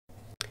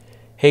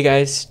Hey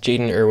guys,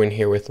 Jaden Irwin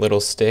here with Little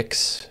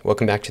Sticks.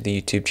 Welcome back to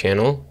the YouTube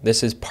channel.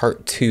 This is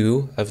part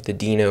 2 of the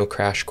Deno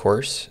Crash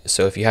Course.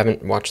 So if you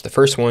haven't watched the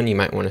first one, you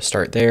might want to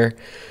start there.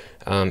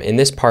 In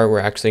this part, we're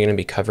actually going to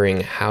be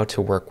covering how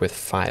to work with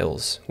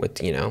files with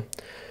Deno.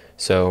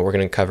 So we're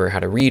going to cover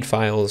how to read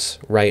files,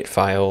 write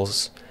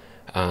files,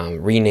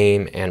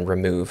 rename and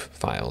remove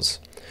files.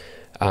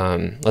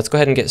 Let's go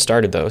ahead and get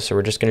started though. So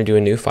we're just going to do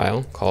a new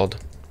file called,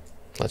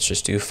 let's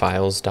just do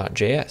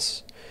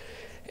files.js.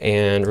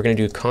 And we're going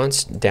to do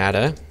const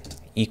data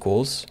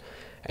equals,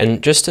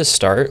 and just to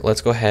start,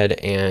 let's go ahead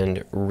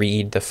and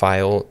read the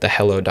file, the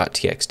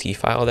hello.txt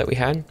file that we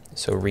had.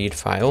 So read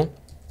file.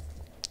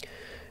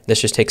 This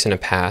just takes in a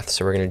path,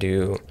 so we're going to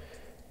do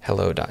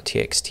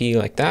hello.txt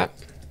like that,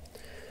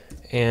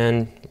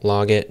 and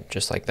log it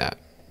just like that.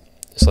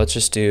 So let's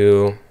just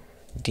do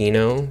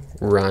Deno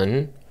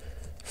run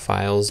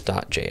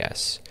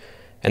files.js.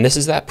 And this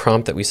is that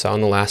prompt that we saw in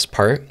the last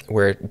part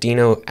where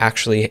Deno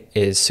actually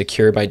is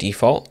secure by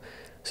default.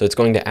 So it's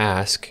going to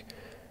ask,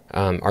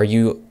 are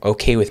you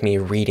okay with me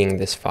reading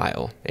this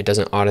file? It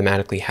doesn't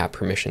automatically have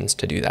permissions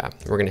to do that.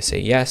 We're going to say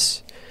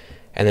yes.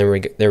 And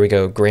then there we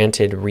go,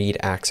 granted read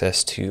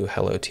access to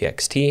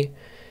hello.txt,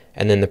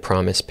 and then the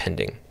promise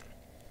pending.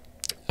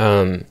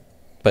 But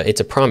it's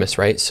a promise,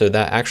 right? So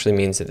that actually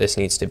means that this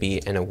needs to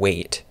be an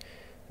await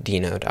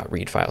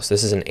Deno.read file. So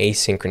this is an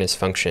asynchronous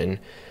function,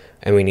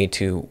 and we need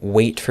to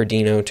wait for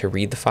Deno to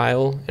read the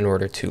file in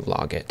order to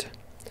log it.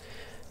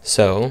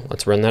 So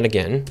let's run that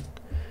again.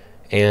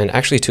 And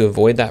actually, to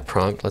avoid that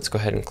prompt, let's go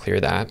ahead and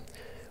clear that.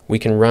 We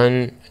can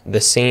run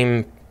the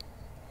same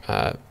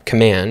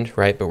command,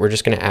 right? But we're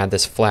just going to add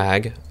this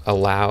flag,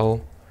 allow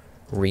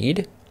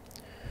read.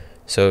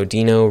 So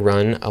Deno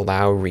run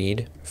allow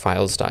read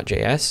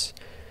files.js.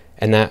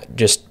 And that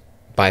just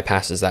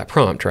bypasses that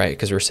prompt, right?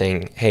 Because we're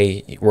saying,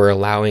 hey, we're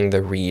allowing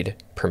the read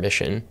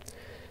permission.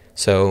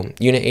 So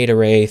unit 8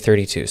 array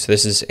 32. So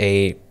this is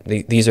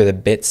these are the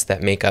bits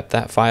that make up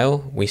that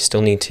file. We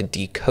still need to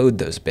decode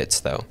those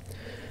bits though.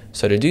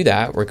 So to do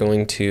that, we're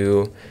going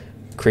to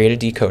create a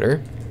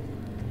decoder.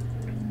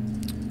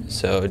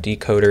 So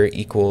decoder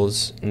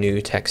equals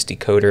new text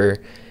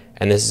decoder,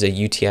 and this is a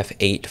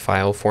UTF-8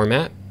 file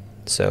format.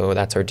 So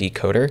that's our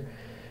decoder.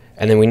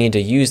 And then we need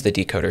to use the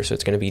decoder. So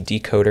it's going to be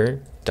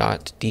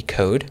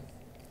decoder.decode,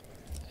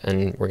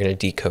 and we're going to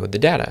decode the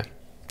data.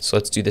 So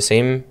let's do the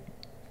same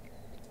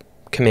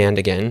command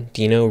again,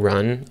 Deno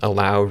run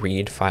allow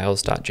read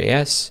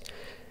files.js,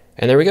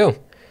 and there we go.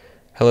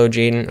 Hello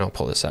Jaden. I'll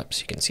pull this up so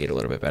you can see it a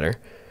little bit better.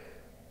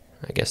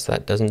 I guess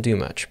that doesn't do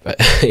much,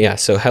 but yeah,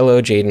 so hello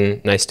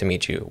Jaden, nice to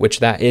meet you, which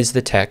that is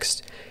the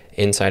text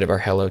inside of our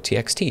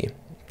hello.txt.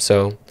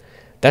 So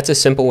that's a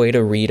simple way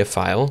to read a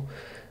file.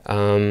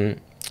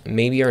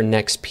 Maybe our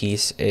next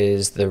piece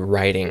is the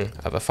writing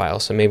of a file.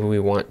 So maybe we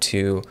want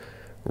to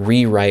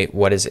rewrite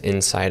what is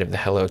inside of the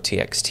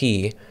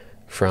hello.txt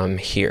from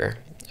here.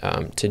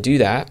 To do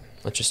that,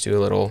 let's just do a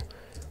little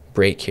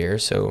break here.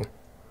 So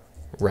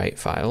write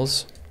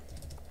files,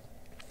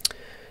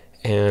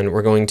 and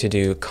we're going to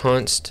do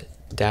const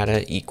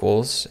data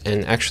equals,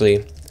 and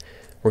actually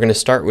we're going to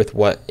start with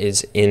what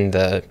is in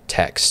the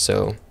text,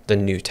 so the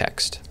new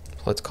text.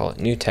 Let's call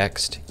it new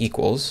text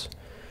equals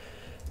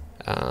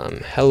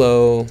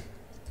hello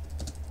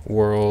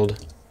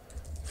world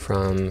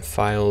from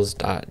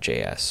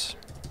files.js.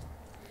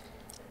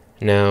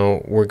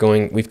 Now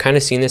we've kind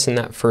of seen this in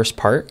that first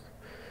part.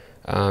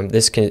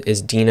 This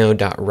is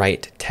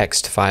Deno.write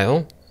text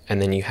file,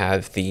 and then you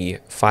have the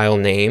file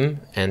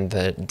name and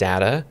the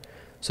data.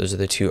 So those are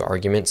the two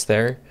arguments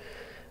there.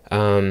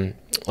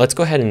 Let's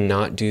go ahead and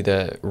not do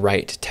the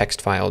write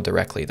text file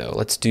directly though.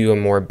 Let's do a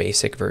more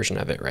basic version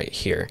of it right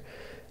here.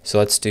 So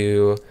let's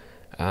do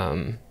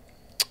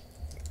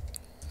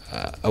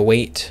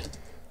await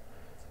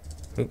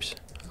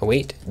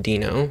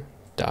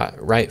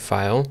Deno.write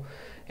file.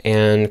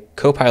 And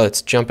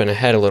Copilot's jumping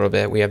ahead a little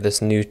bit. We have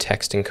this new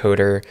text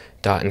encoder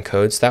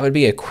 .encode. So that would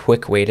be a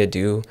quick way to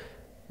do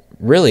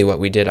really what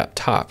we did up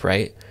top,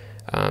 right?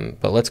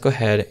 But let's go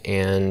ahead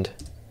and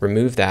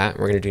remove that.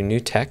 We're going to do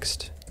new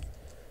text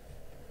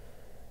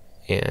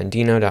and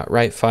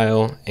Deno.write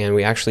file. And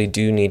we actually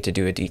do need to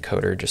do a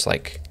decoder just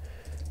like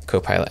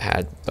Copilot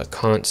had, but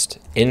const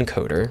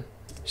encoder,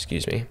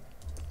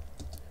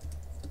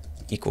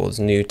 equals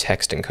new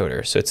text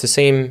encoder. So it's the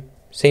same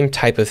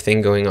type of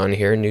thing going on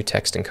here, new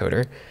text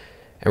encoder,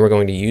 and we're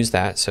going to use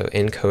that. So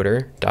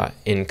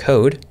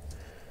encoder.encode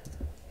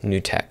new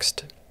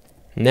text.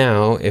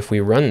 Now if we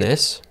run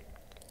this,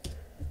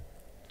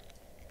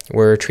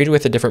 we're treated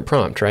with a different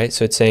prompt, right?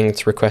 So it's saying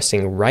it's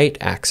requesting write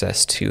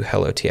access to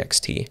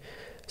hello.txt.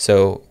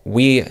 So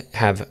we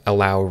have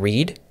allow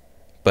read,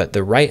 but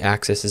the write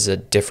access is a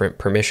different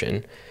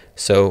permission.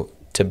 So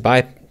to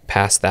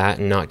bypass that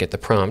and not get the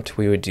prompt,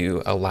 we would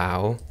do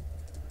allow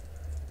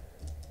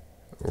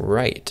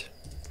write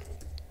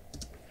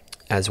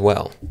as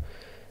well.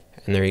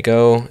 And there you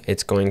go.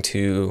 It's going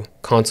to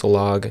console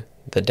log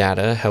the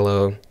data,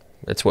 hello,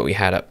 that's what we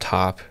had up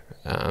top.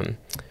 And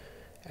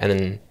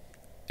then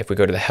if we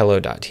go to the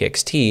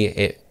hello.txt,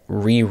 it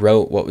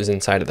rewrote what was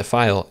inside of the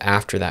file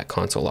after that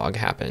console log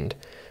happened.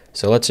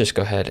 So let's just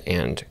go ahead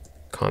and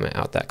comment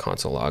out that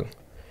console log.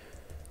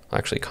 I'll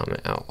actually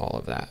comment out all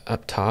of that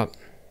up top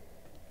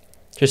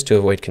just to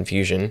avoid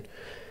confusion.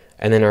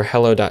 And then our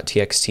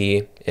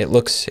hello.txt, it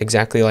looks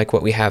exactly like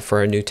what we have for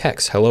our new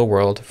text, hello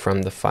world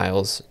from the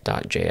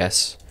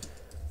files.js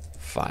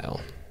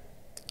file.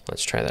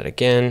 Let's try that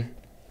again.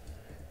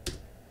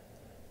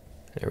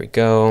 There we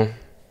go.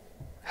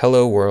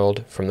 Hello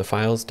world from the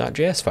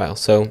files.js file.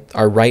 So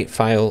our write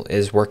file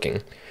is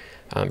working.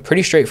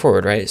 Pretty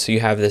straightforward, right? So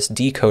you have this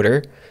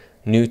decoder,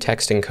 new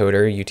text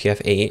encoder,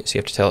 UTF-8. So you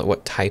have to tell it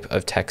what type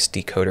of text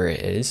decoder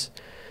it is,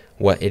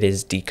 what it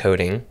is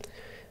decoding.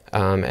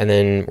 And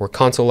then we're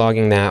console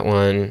logging that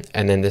one.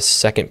 And then this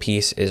second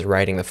piece is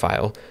writing the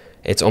file.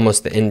 It's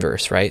almost the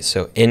inverse, right?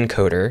 So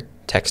encoder,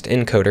 text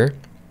encoder,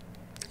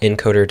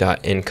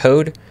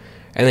 encoder.encode,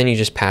 and then you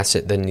just pass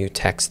it the new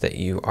text that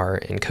you are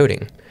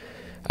encoding.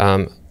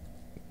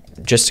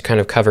 Just to kind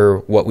of cover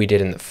what we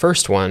did in the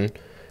first one,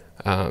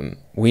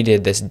 we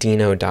did this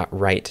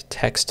deno.write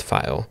text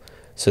file.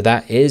 So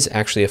that is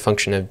actually a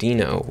function of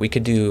Deno. We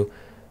could do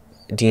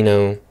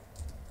deno.write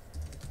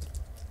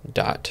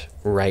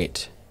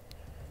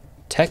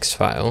text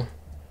file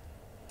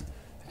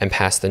and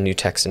pass the new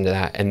text into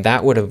that, and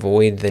that would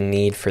avoid the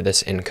need for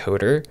this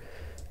encoder.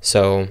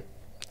 So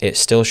it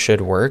still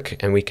should work,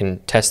 and we can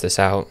test this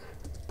out,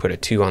 put a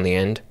 2 on the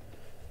end.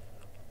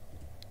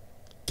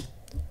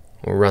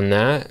 We'll run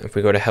that. If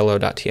we go to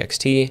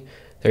hello.txt,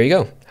 there you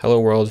go, hello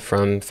world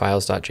from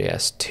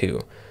files.js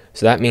 2.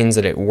 So that means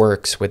that it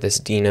works with this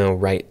Deno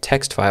write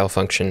text file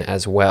function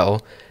as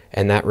well,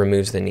 and that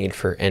removes the need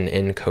for an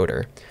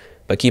encoder.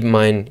 But keep in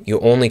mind, you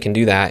only can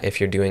do that if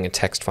you're doing a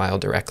text file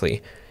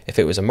directly. If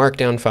it was a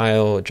markdown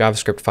file, a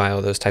JavaScript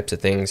file, those types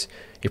of things,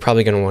 you're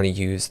probably going to want to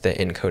use the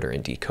encoder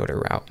and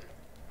decoder route.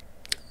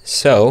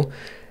 So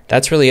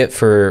that's really it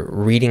for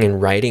reading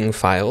and writing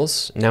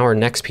files. Now our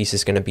next piece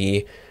is going to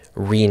be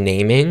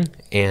renaming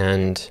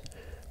and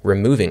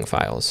removing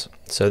files.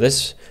 So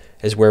this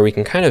is where we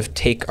can kind of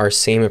take our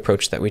same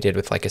approach that we did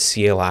with like a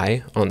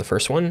CLI on the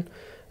first one,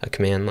 a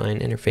command line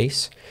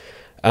interface.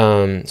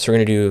 So we're going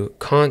to do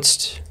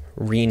const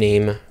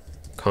rename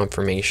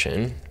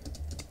confirmation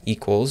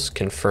equals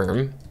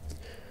confirm.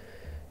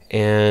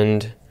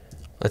 And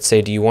let's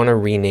say, do you want to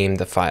rename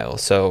the file?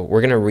 So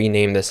we're going to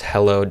rename this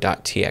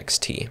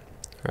hello.txt,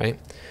 right?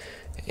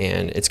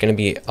 And it's going to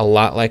be a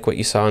lot like what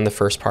you saw in the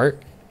first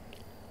part.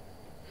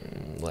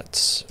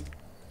 Let's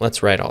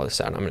write all this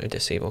out. I'm going to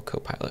disable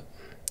Copilot.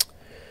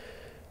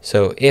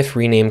 So if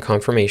rename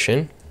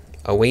confirmation,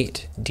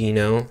 await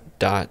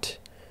deno.rename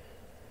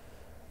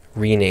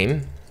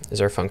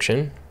is our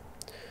function.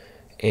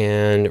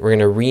 And we're going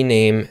to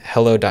rename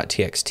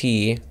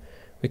hello.txt.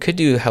 We could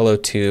do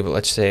hello2, but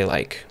let's say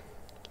like,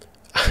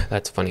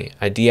 that's funny.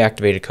 I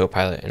deactivated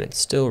Copilot and it's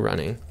still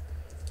running.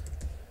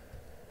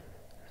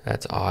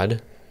 That's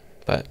odd,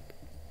 but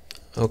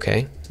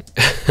okay.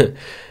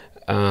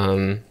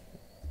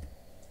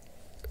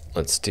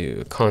 Let's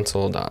do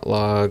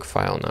console.log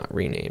file not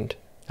renamed.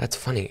 That's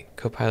funny.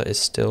 Copilot is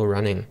still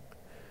running.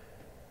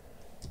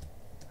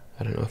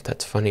 I don't know if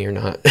that's funny or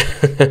not.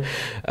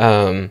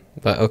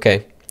 But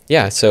okay.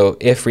 Yeah, so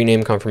if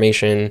rename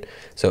confirmation,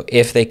 so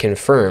if they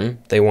confirm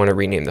they want to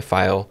rename the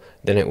file,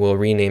 then it will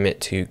rename it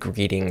to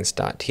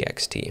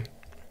greetings.txt.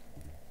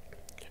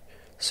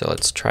 So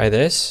let's try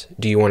this.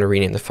 Do you want to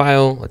rename the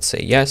file? Let's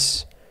say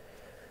yes.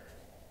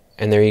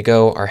 And there you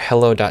go. Our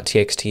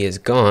hello.txt is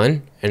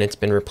gone, and it's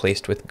been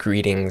replaced with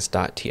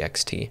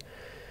greetings.txt.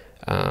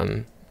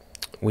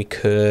 We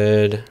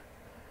could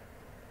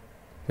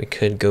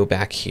go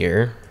back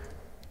here,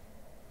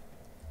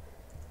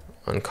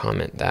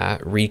 uncomment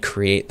that,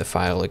 recreate the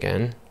file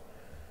again.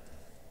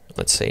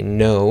 Let's say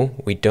no,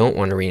 we don't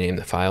want to rename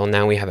the file.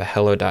 Now we have a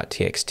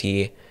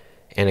hello.txt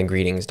and a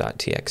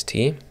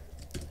greetings.txt.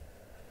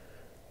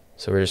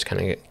 So we're just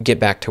kind of get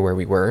back to where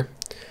we were.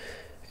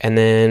 And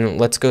then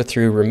let's go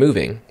through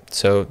removing.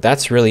 So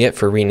that's really it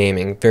for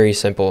renaming. Very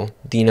simple.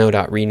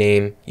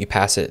 Deno.rename, you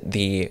pass it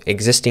the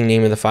existing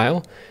name of the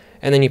file,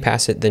 and then you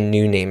pass it the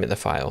new name of the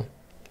file.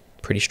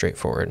 Pretty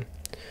straightforward.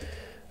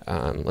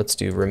 Let's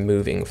do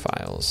removing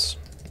files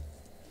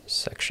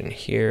section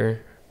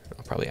here.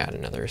 I'll probably add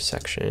another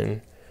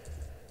section,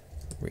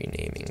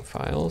 renaming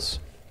files.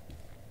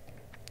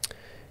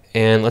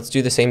 And let's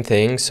do the same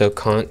thing. So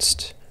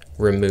const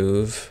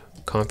remove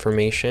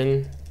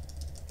confirmation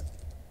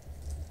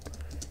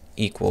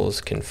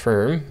equals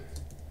confirm.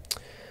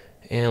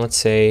 And let's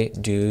say,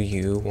 do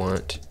you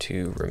want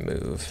to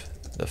remove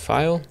the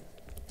file?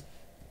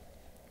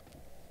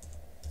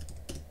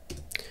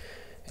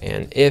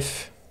 And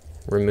if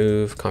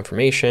remove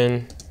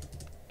confirmation,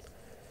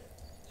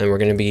 then we're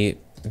going to be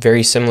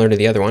very similar to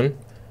the other one.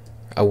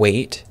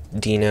 Await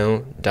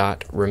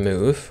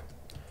deno.remove.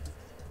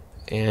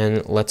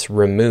 And let's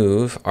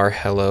remove our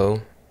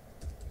hello.txt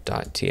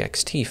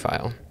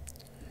file.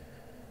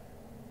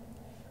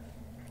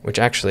 Which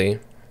actually,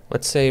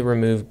 let's say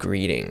remove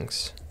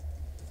greetings.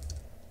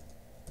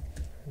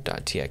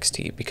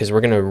 hello.txt because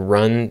we're going to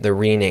run the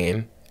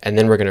rename and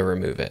then we're going to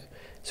remove it.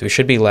 So we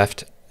should be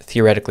left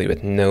theoretically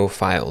with no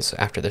files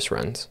after this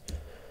runs.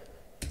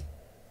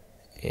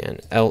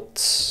 And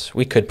else,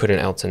 we could put an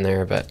else in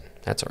there, but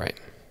that's all right.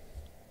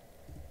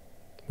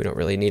 We don't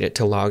really need it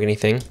to log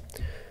anything.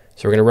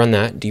 So we're going to run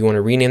that. Do you want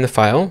to rename the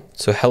file?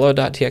 So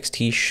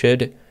hello.txt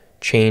should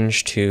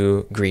change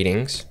to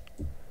greetings.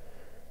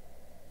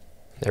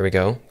 There we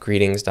go,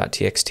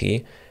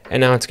 greetings.txt.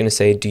 And now it's going to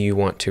say, do you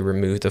want to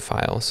remove the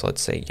file? So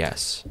let's say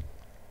yes.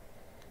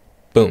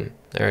 Boom,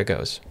 there it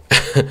goes.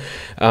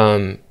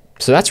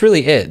 So that's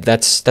really it.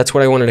 That's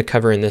what I wanted to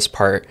cover in this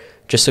part,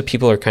 just so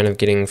people are kind of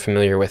getting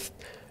familiar with,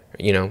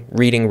 you know,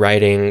 reading,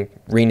 writing,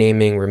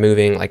 renaming,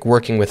 removing, like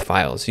working with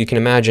files. You can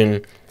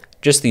imagine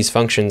just these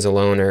functions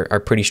alone are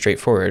pretty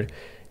straightforward.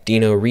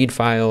 Deno read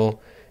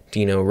file,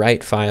 Deno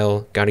write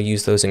file, got to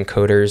use those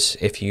encoders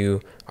if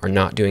you are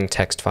not doing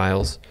text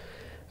files.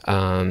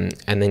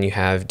 And then you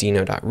have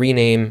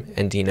Deno.rename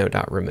and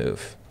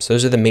Deno.remove. So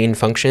those are the main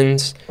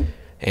functions,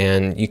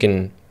 and you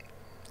can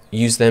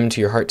use them to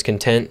your heart's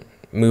content,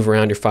 move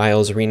around your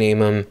files, rename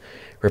them,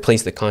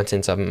 replace the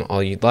contents of them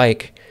all you'd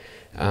like.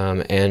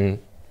 And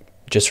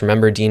just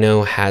remember,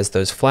 Deno has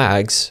those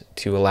flags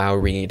to allow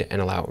read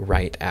and allow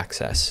write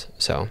access.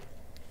 So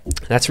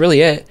that's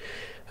really it.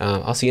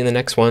 I'll see you in the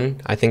next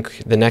one. I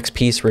think the next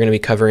piece we're going to be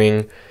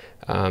covering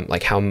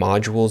like how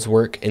modules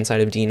work inside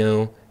of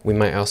Deno. We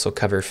might also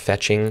cover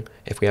fetching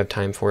if we have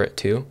time for it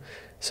too.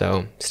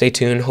 So stay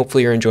tuned.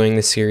 Hopefully you're enjoying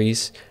this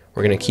series.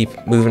 We're going to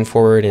keep moving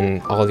forward in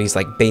all of these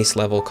like base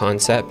level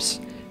concepts,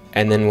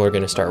 and then we're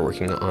going to start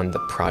working on the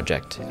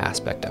project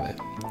aspect of it.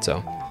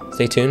 So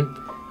stay tuned.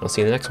 I'll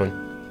see you in the next one.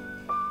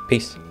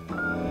 Peace.